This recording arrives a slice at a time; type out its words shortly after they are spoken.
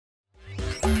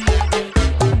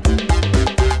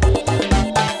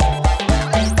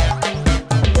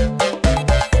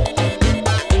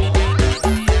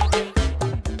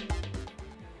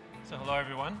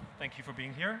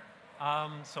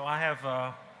So I have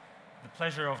the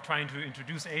pleasure of trying to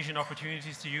introduce Asian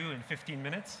opportunities to you in 15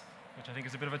 minutes, which I think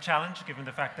is a bit of a challenge given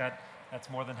the fact that that's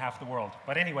more than half the world.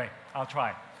 But anyway, I'll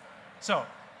try. So,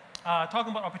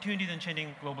 talking about opportunities in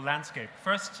changing global landscape.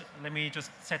 First, let me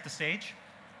just set the stage.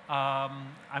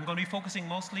 I'm going to be focusing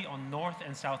mostly on North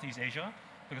and Southeast Asia,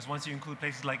 because once you include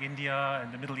places like India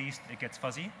and the Middle East, it gets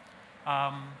fuzzy.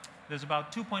 There's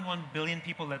about 2.1 billion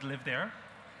people that live there,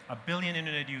 a billion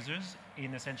internet users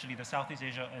in essentially the Southeast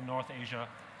Asia and North Asia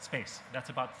space. That's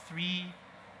about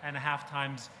 3.5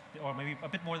 times, or maybe a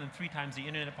bit more than 3 times the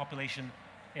internet population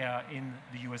in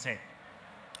the USA.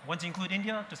 Once you include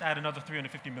India, just add another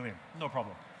 350 million, no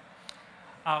problem.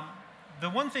 The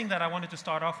one thing that I wanted to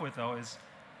start off with, though, is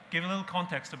give a little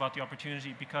context about the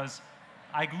opportunity, because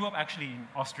I grew up actually in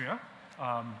Austria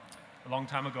a long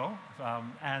time ago,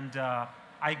 and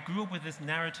I grew up with this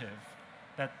narrative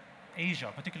that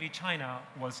Asia, particularly China,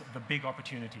 was the big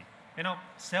opportunity. You know,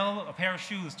 sell a pair of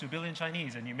shoes to a billion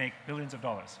Chinese and you make billions of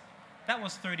dollars. That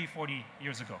was 30, 40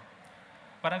 years ago.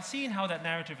 But I've seen how that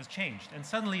narrative has changed, and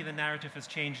suddenly the narrative has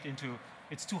changed into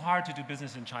it's too hard to do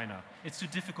business in China. It's too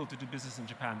difficult to do business in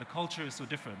Japan. The culture is so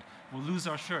different. We'll lose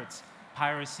our shirts,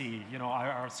 piracy, you know,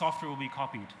 our software will be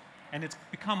copied. And it's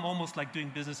become almost like doing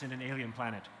business in an alien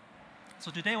planet.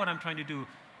 So today what I'm trying to do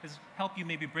is help you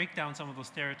maybe break down some of those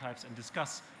stereotypes and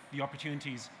discuss the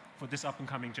opportunities for this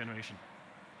up-and-coming generation.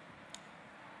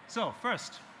 So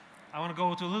first, I want to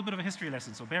go to a little bit of a history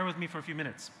lesson, so bear with me for a few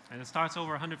minutes. And it starts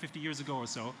over 150 years ago or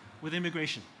so with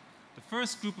immigration. The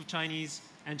first group of Chinese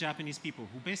and Japanese people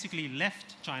who basically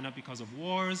left China because of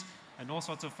wars and all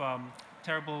sorts of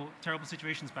terrible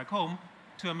situations back home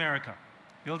to America,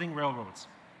 building railroads.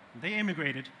 They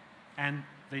immigrated and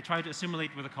they tried to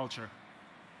assimilate with the culture.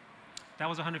 That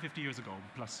was 150 years ago,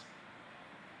 plus.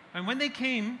 And when they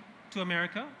came to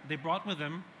America, they brought with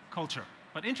them culture.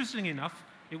 But interestingly enough,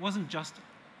 it wasn't just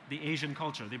the Asian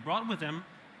culture. They brought with them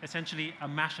essentially a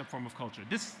mashup form of culture.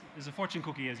 This is a fortune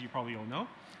cookie, as you probably all know,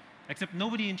 except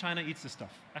nobody in China eats this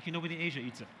stuff. Actually, nobody in Asia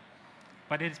eats it.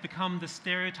 But it's become the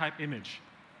stereotype image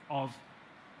of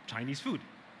Chinese food,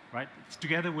 right? It's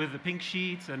together with the pink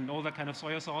sheets and all that kind of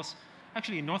soy sauce.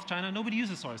 Actually, in North China, nobody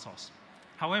uses soy sauce.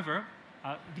 However,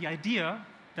 the idea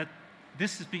that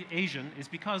this is Asian is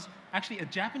because actually a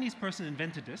Japanese person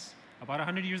invented this about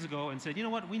 100 years ago and said, you know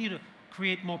what, we need to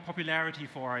create more popularity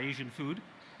for our Asian food,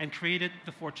 and created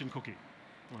the fortune cookie.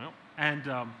 Well, and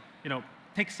you know,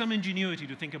 take some ingenuity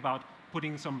to think about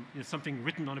putting something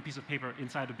written on a piece of paper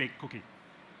inside a baked cookie.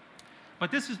 But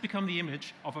this has become the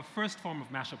image of a first form of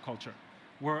mashup culture,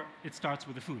 where it starts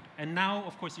with the food. And now,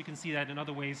 of course, you can see that in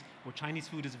other ways where Chinese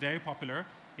food is very popular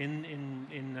in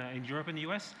Europe and the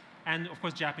US, and of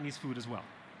course Japanese food as well.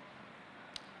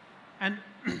 And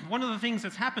one of the things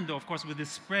that's happened, though, of course, with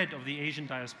this spread of the Asian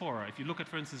diaspora, if you look at,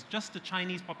 for instance, just the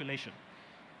Chinese population,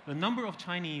 the number of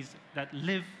Chinese that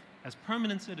live as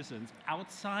permanent citizens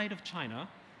outside of China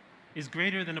is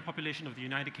greater than the population of the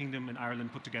United Kingdom and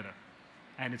Ireland put together,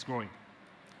 and it's growing.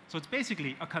 So it's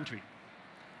basically a country.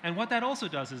 And what that also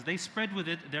does is they spread with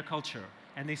it their culture,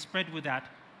 and they spread with that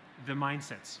the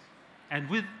mindsets. And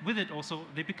with it also,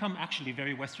 they become actually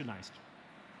very westernized.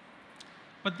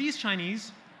 But these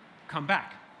Chinese come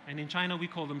back, and in China we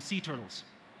call them sea turtles.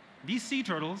 These sea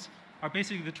turtles are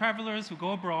basically the travelers who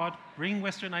go abroad, bring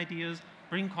Western ideas,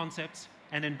 bring concepts,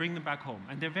 and then bring them back home.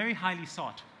 And they're very highly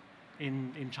sought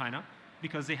in China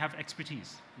because they have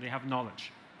expertise, they have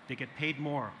knowledge, they get paid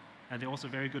more, and they're also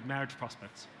very good marriage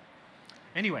prospects.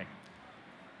 Anyway,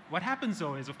 what happens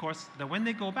though is, of course, that when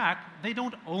they go back, they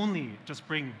don't only just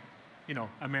bring, you know,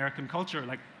 American culture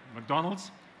like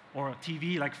McDonald's or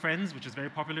TV like Friends, which is very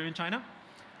popular in China.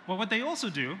 But what they also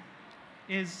do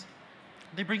is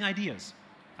they bring ideas.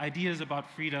 Ideas about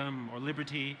freedom or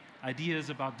liberty,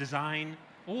 ideas about design.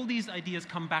 All these ideas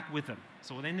come back with them.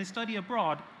 So when they study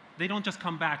abroad, they don't just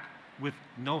come back with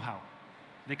know-how.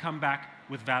 They come back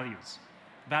with values.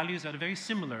 Values that are very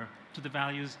similar to the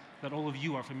values that all of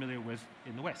you are familiar with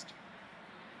in the West.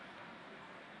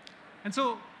 And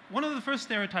so one of the first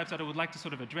stereotypes that I would like to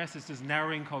sort of address is this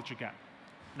narrowing culture gap.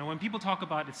 Now, when people talk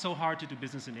about it's so hard to do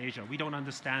business in Asia, we don't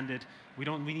understand it, we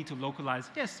need to localize.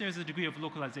 Yes, there's a degree of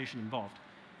localization involved.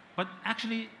 But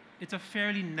actually, it's a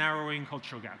fairly narrowing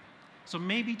cultural gap. So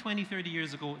maybe 20, 30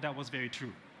 years ago, that was very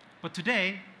true. But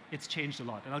today, it's changed a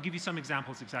lot. And I'll give you some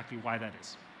examples exactly why that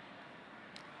is.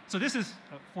 So this is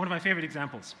one of my favorite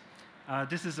examples.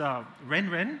 This is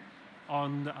Ren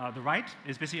on the right.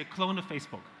 It's basically a clone of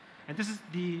Facebook. And this is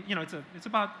the, you know, it's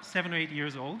about 7 or 8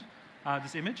 years old,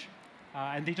 this image.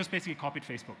 And they just basically copied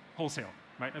Facebook, wholesale,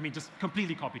 right? I mean, just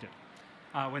completely copied it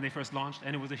when they first launched,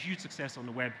 and it was a huge success on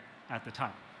the web at the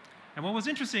time. And what was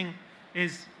interesting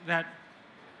is that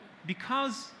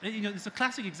because, it's a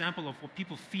classic example of what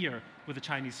people fear with the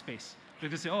Chinese space. They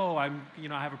just say, oh, I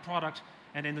have a product,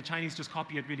 and then the Chinese just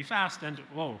copy it really fast, and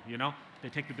whoa, they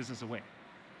take the business away.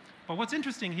 But what's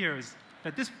interesting here is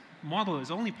that this model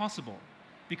is only possible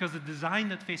because the design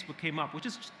that Facebook came up, which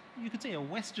is, you could say, a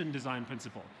Western design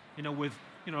principle, with,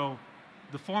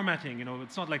 the formatting,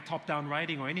 it's not like top-down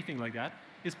writing or anything like that,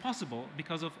 is possible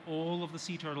because of all of the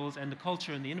sea turtles and the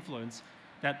culture and the influence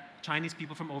that Chinese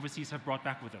people from overseas have brought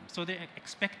back with them. So they're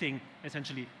expecting,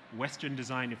 essentially, Western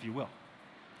design, if you will.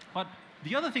 But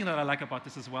the other thing that I like about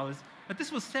this as well is that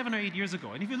this was 7 or 8 years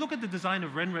ago. And if you look at the design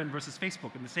of Renren versus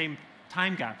Facebook in the same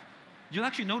time gap, you'll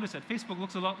actually notice that Facebook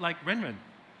looks a lot like Renren.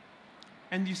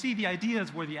 And you see the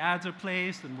ideas where the ads are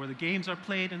placed and where the games are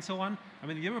played and so on. I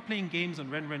mean, they were playing games on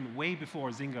Renren way before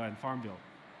Zynga and Farmville.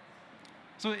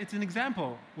 So it's an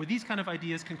example where these kind of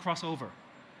ideas can cross over.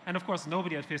 And of course,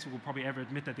 nobody at Facebook will probably ever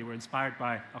admit that they were inspired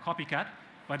by a copycat,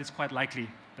 but it's quite likely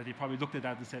that they probably looked at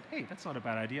that and said, hey, that's not a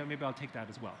bad idea, maybe I'll take that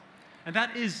as well. And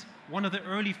that is one of the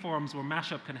early forms where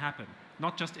mashup can happen,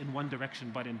 not just in one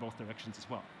direction, but in both directions as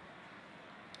well.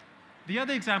 The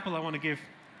other example I want to give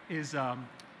is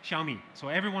Xiaomi. So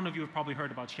every one of you have probably heard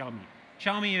about Xiaomi.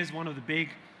 Xiaomi is one of the big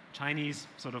Chinese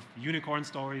sort of unicorn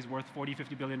stories worth $40,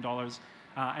 $50 billion,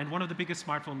 and one of the biggest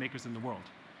smartphone makers in the world,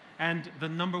 and the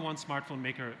 #1 smartphone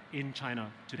maker in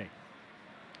China today.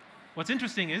 What's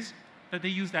interesting is that they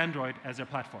used Android as their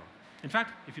platform. In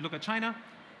fact, if you look at China,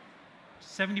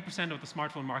 70% of the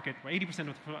smartphone market, or 80%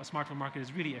 of the smartphone market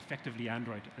is really effectively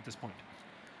Android at this point.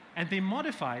 And they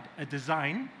modified a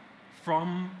design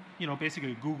from,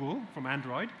 basically Google, from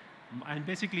Android, and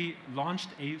basically launched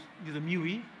the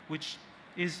MIUI, which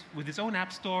is with its own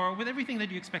app store, with everything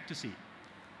that you expect to see,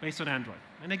 based on Android.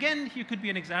 And again, here could be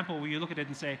an example where you look at it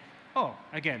and say, oh,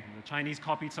 again, the Chinese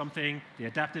copied something, they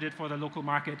adapted it for the local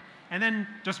market, and then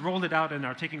just rolled it out and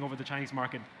are taking over the Chinese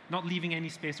market, not leaving any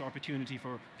space or opportunity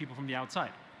for people from the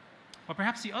outside. But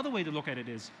perhaps the other way to look at it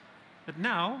is that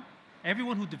now,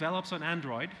 everyone who develops on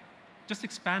Android just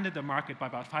expanded the market by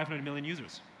about 500 million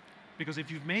users. Because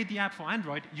if you've made the app for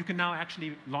Android, you can now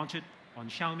actually launch it on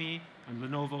Xiaomi, on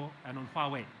Lenovo, and on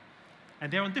Huawei.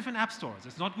 And they're on different app stores.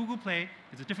 It's not Google Play,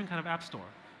 it's a different kind of app store,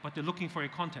 but they're looking for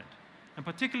your content. And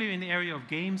particularly in the area of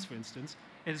games, for instance,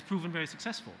 it has proven very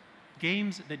successful.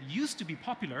 Games that used to be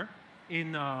popular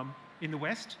in the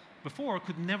West before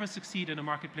could never succeed in a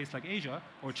marketplace like Asia,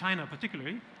 or China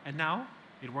particularly, and now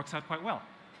it works out quite well.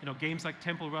 Games like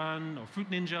Temple Run or Fruit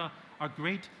Ninja are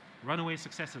great runaway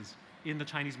successes in the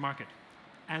Chinese market.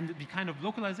 And the kind of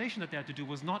localization that they had to do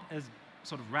was not as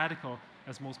sort of radical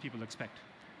as most people expect,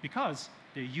 because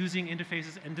they're using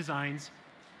interfaces and designs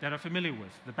that are familiar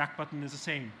with. The back button is the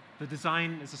same. The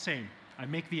design is the same. I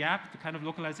make the app, the kind of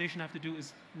localization I have to do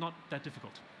is not that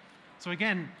difficult. So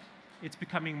again, it's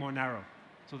becoming more narrow.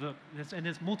 So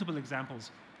there's multiple examples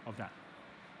of that.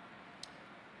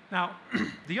 Now,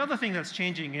 the other thing that's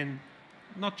changing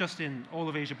not just in all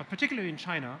of Asia, but particularly in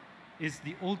China, is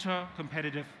the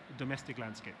ultra-competitive domestic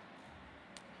landscape.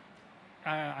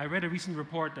 I read a recent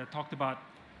report that talked about,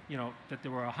 that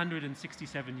there were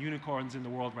 167 unicorns in the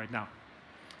world right now.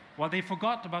 Well, they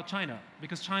forgot about China,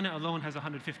 because China alone has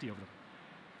 150 of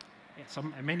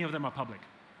them. Many of them are public.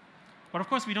 But of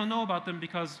course, we don't know about them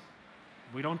because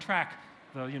we don't track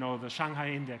the Shanghai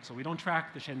index, or we don't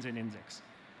track the Shenzhen index.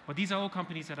 But these are all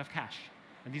companies that have cash,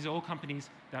 and these are all companies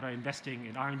that are investing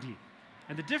in R&D.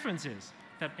 And the difference is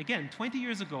that, again, 20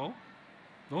 years ago,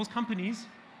 those companies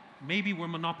maybe were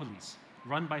monopolies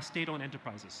run by state-owned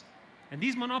enterprises. And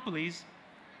these monopolies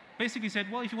basically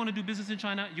said, well, if you want to do business in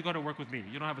China, you got to work with me.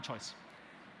 You don't have a choice.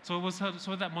 So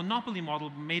that monopoly model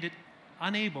made it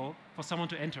unable for someone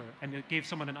to enter, and it gave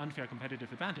someone an unfair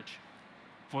competitive advantage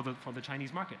for the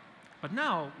Chinese market. But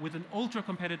now, with an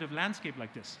ultra-competitive landscape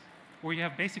like this, where you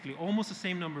have basically almost the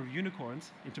same number of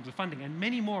unicorns in terms of funding, and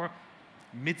many more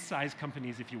mid-sized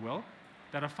companies, if you will,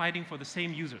 that are fighting for the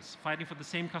same users, fighting for the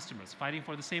same customers, fighting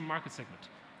for the same market segment.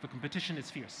 The competition is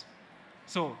fierce.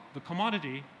 So the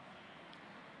commodity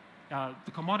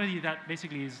that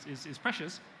basically is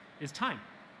precious is time.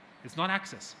 It's not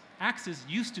access. Access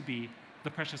used to be the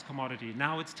precious commodity.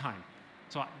 Now it's time.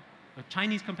 So a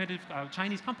Chinese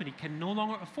company can no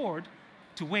longer afford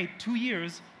to wait 2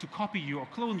 years to copy you or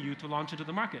clone you to launch into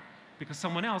the market, because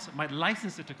someone else might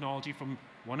license the technology from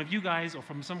one of you guys or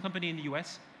from some company in the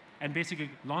US and basically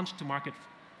launch to market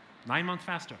 9 months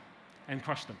faster and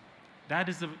crush them.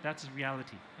 That's the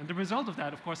reality. And the result of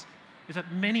that, of course, is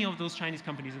that many of those Chinese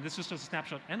companies, and this is just a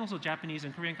snapshot, and also Japanese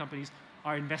and Korean companies,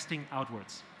 are investing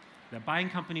outwards. They're buying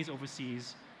companies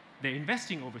overseas. They're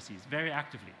investing overseas very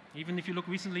actively. Even if you look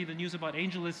recently, the news about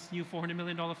AngelList's new $400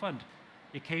 million fund,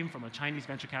 it came from a Chinese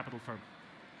venture capital firm.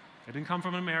 It didn't come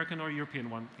from an American or European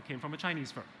one. It came from a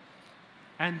Chinese firm.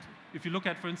 And if you look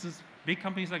at, for instance, big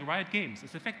companies like Riot Games,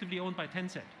 it's effectively owned by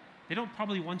Tencent. They don't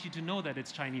probably want you to know that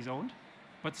it's Chinese-owned,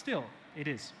 but still, it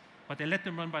is. But they let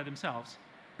them run by themselves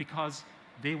because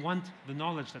they want the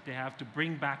knowledge that they have to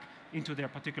bring back into their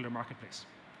particular marketplace.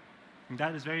 And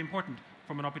that is very important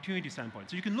from an opportunity standpoint.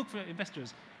 So you can look for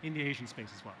investors in the Asian space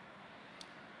as well.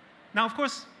 Now, of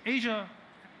course, Asia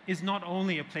is not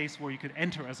only a place where you could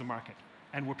enter as a market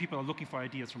and where people are looking for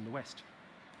ideas from the West.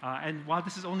 And while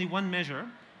this is only one measure,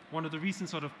 one of the recent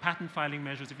sort of patent filing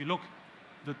measures, if you look,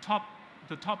 the top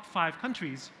 5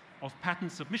 countries of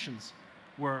patent submissions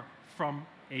were from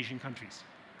Asian countries.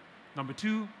 Number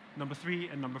 2, number 3,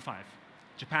 and number 5.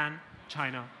 Japan,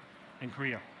 China, and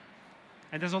Korea.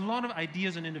 And there's a lot of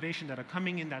ideas and innovation that are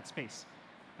coming in that space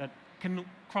that can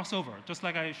cross over, just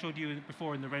like I showed you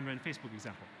before in the Ren Facebook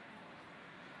example.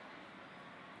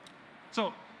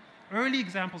 So early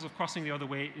examples of crossing the other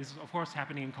way is, of course,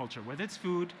 happening in culture, whether it's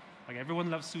food, like everyone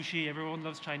loves sushi, everyone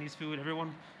loves Chinese food,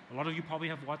 a lot of you probably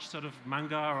have watched sort of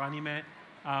manga or anime,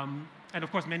 and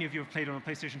of course, many of you have played on a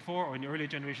PlayStation 4 or in the earlier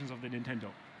generations of the Nintendo.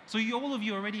 So all of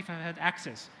you already have had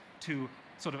access to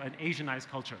sort of an Asianized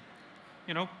culture.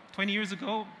 20 years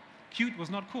ago, cute was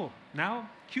not cool. Now,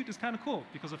 cute is kind of cool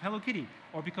because of Hello Kitty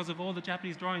or because of all the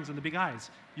Japanese drawings and the big eyes.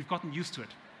 You've gotten used to it,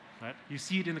 right? You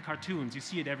see it in the cartoons, you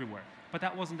see it everywhere. But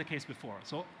that wasn't the case before.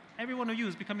 So every one of you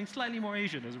is becoming slightly more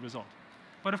Asian as a result.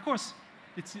 But of course,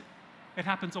 it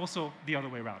happens also the other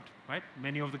way around, right?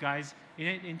 Many of the guys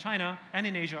in China and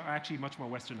in Asia are actually much more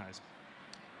westernized.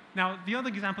 Now, the other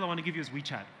example I want to give you is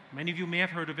WeChat. Many of you may have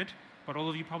heard of it, but all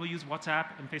of you probably use WhatsApp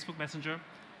and Facebook Messenger.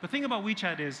 The thing about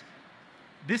WeChat is,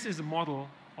 this is a model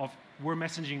of where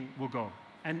messaging will go.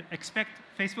 And expect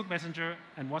Facebook Messenger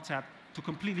and WhatsApp to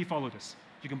completely follow this.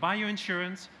 You can buy your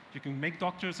insurance, you can make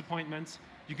doctor's appointments,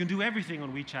 you can do everything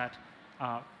on WeChat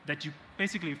that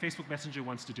basically Facebook Messenger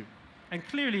wants to do. And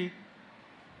clearly,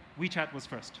 WeChat was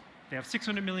first. They have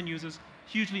 600 million users,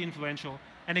 hugely influential.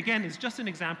 And again, it's just an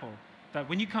example that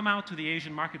when you come out to the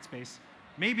Asian market space,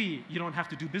 maybe you don't have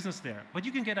to do business there, but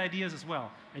you can get ideas as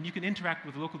well. And you can interact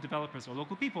with local developers or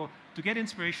local people to get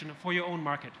inspiration for your own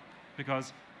market.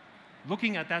 Because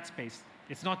looking at that space,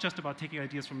 it's not just about taking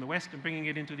ideas from the West and bringing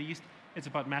it into the East, it's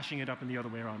about mashing it up in the other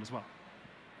way around as well.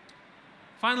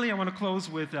 Finally, I want to close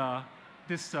with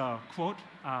this quote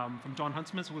from John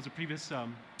Huntsman, who was a previous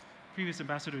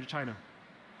ambassador to China.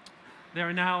 There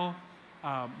are now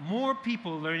more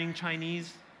people learning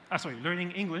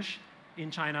learning English in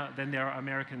China than there are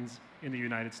Americans in the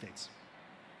United States.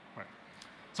 Right.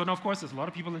 So now, of course, there's a lot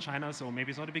of people in China, so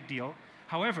maybe it's not a big deal.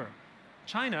 However,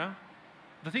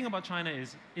 the thing about China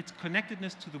is its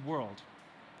connectedness to the world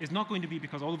is not going to be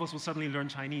because all of us will suddenly learn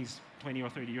Chinese 20 or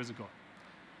 30 years ago.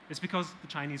 It's because the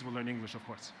Chinese will learn English, of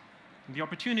course. And the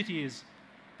opportunity is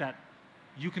that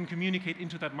you can communicate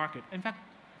into that market. In fact,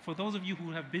 for those of you who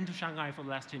have been to Shanghai for the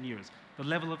last 10 years, the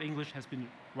level of English has been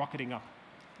rocketing up.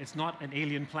 It's not an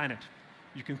alien planet.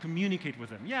 You can communicate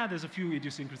with them. Yeah, there's a few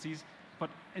idiosyncrasies,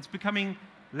 but it's becoming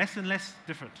less and less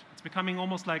different. It's becoming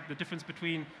almost like the difference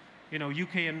between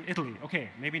UK and Italy. Okay,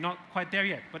 maybe not quite there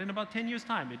yet, but in about 10 years'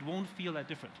 time, it won't feel that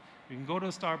different. You can go to a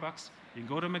Starbucks, you can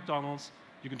go to a McDonald's,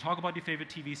 you can talk about your favorite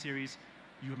TV series,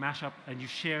 you mash up and you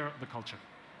share the culture.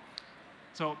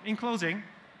 So in closing,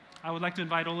 I would like to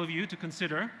invite all of you to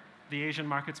consider the Asian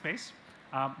market space,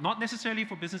 not necessarily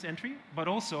for business entry, but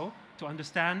also to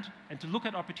understand and to look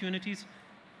at opportunities,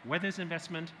 whether it's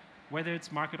investment, whether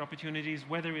it's market opportunities,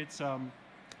 whether it's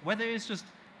just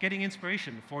getting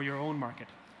inspiration for your own market.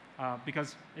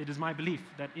 Because it is my belief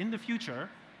that in the future,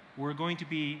 we're going to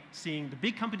be seeing the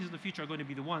big companies in the future are going to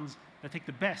be the ones that take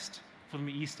the best from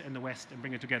the East and the West and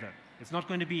bring it together. It's not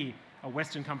going to be a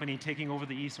Western company taking over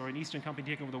the East or an Eastern company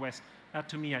taking over the West. That,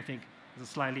 to me, I think, is a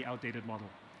slightly outdated model.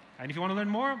 And if you want to learn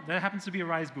more, there happens to be a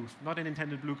Rise booth. Not an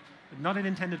intended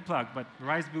plug, but the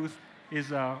Rise booth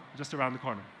is just around the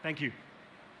corner. Thank you.